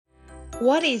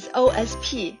What is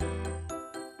OSP?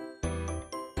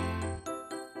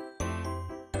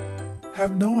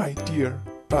 Have no idea,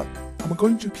 but I'm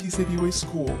going to PCBWay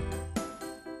school.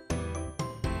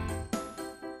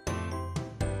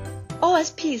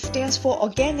 OSP stands for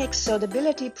Organic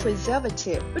Solderability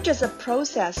Preservative, which is a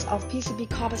process of PCB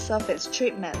copper surface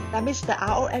treatment that meets the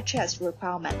RoHS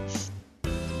requirements.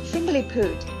 Simply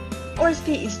put,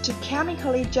 OSP is to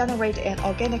chemically generate an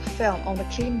organic film on the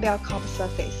clean bare copper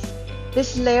surface.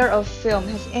 This layer of film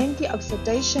has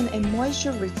anti-oxidation and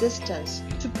moisture resistance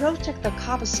to protect the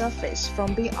copper surface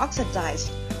from being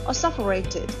oxidized or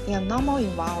sulfurated in a normal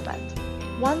environment.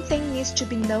 One thing needs to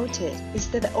be noted is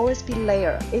that the OSP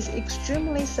layer is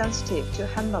extremely sensitive to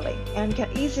handling and can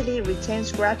easily retain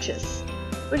scratches,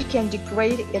 which can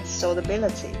degrade its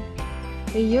solderability.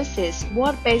 It uses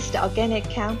water-based organic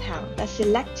compound that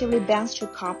selectively binds to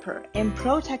copper and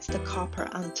protects the copper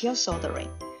until soldering,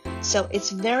 so it's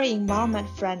very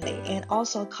environment-friendly and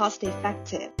also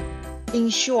cost-effective. In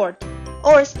short,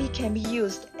 OSP can be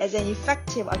used as an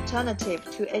effective alternative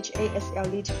to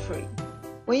HASL lead-free.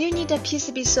 When you need a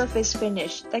PCB surface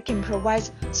finish that can provide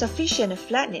sufficient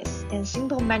flatness and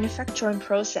simple manufacturing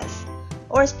process,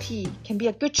 OSP can be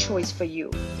a good choice for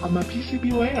you. I'm a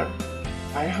PCB layer.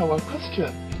 I have a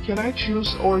question. Can I choose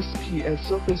OSP as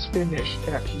surface finish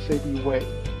at PCBWay?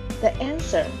 The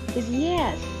answer is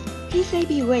yes.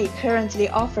 PCBWay currently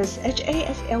offers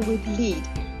HASL with lead,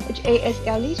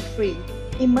 HASL lead-free,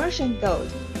 immersion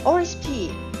gold, OSP,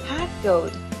 hard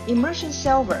gold, immersion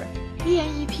silver,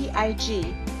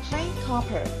 BNEPIG, plain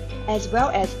copper, as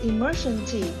well as immersion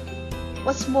T.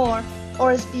 What's more,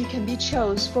 OSP can be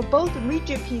chosen for both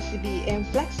rigid PCB and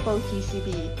flexible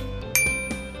PCB.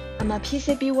 I'm a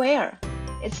PCB wearer.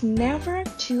 It's never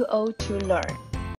too old to learn.